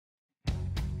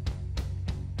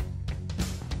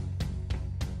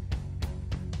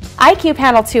IQ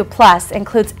Panel 2 Plus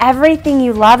includes everything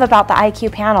you love about the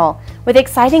IQ Panel, with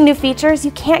exciting new features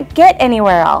you can't get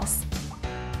anywhere else.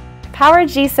 Power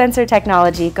G sensor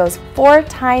technology goes 4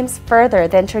 times further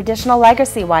than traditional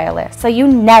legacy wireless, so you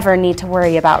never need to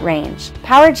worry about range.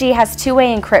 Power G has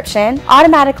two-way encryption,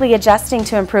 automatically adjusting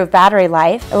to improve battery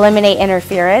life, eliminate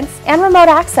interference, and remote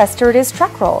access to reduce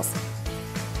truck rolls.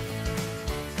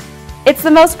 It's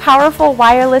the most powerful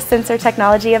wireless sensor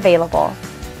technology available.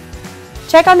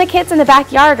 Check on the kids in the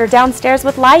backyard or downstairs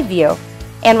with Live View.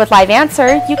 And with Live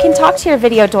Answer, you can talk to your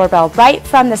video doorbell right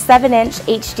from the 7-inch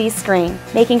HD screen,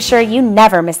 making sure you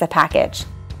never miss a package.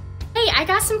 Hey, I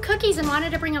got some cookies and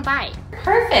wanted to bring them by.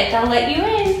 Perfect, I'll let you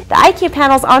in. The IQ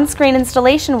Panel's on-screen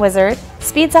installation wizard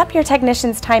speeds up your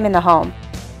technician's time in the home.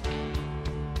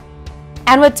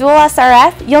 And with dual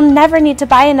SRF, you'll never need to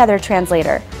buy another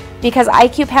translator, because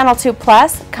IQ Panel 2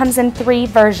 Plus comes in 3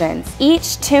 versions,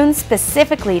 each tuned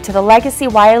specifically to the legacy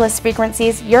wireless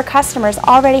frequencies your customers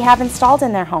already have installed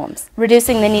in their homes,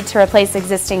 reducing the need to replace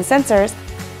existing sensors.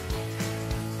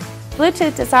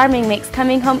 Bluetooth disarming makes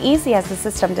coming home easy as the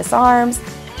system disarms,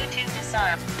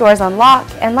 doors unlock,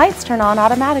 and lights turn on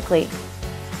automatically,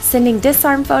 sending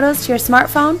disarm photos to your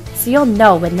smartphone so you'll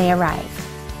know when they arrive.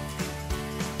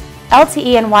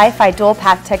 LTE and Wi-Fi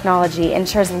dual-path technology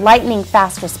ensures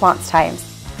lightning-fast response times.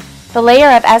 The layer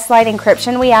of S-Lite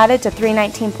encryption we added to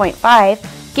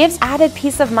 319.5 gives added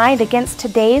peace of mind against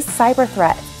today's cyber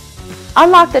threats.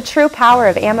 Unlock the true power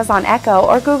of Amazon Echo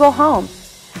or Google Home.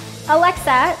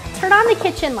 Alexa, turn on the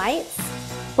kitchen lights.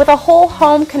 With a whole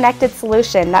home connected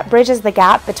solution that bridges the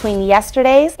gap between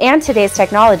yesterday's and today's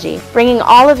technology, bringing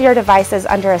all of your devices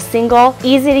under a single,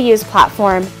 easy-to-use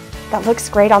platform that looks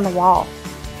great on the wall.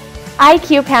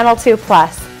 IQ Panel 2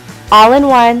 Plus. All in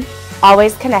one,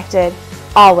 always connected,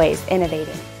 always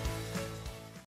innovating.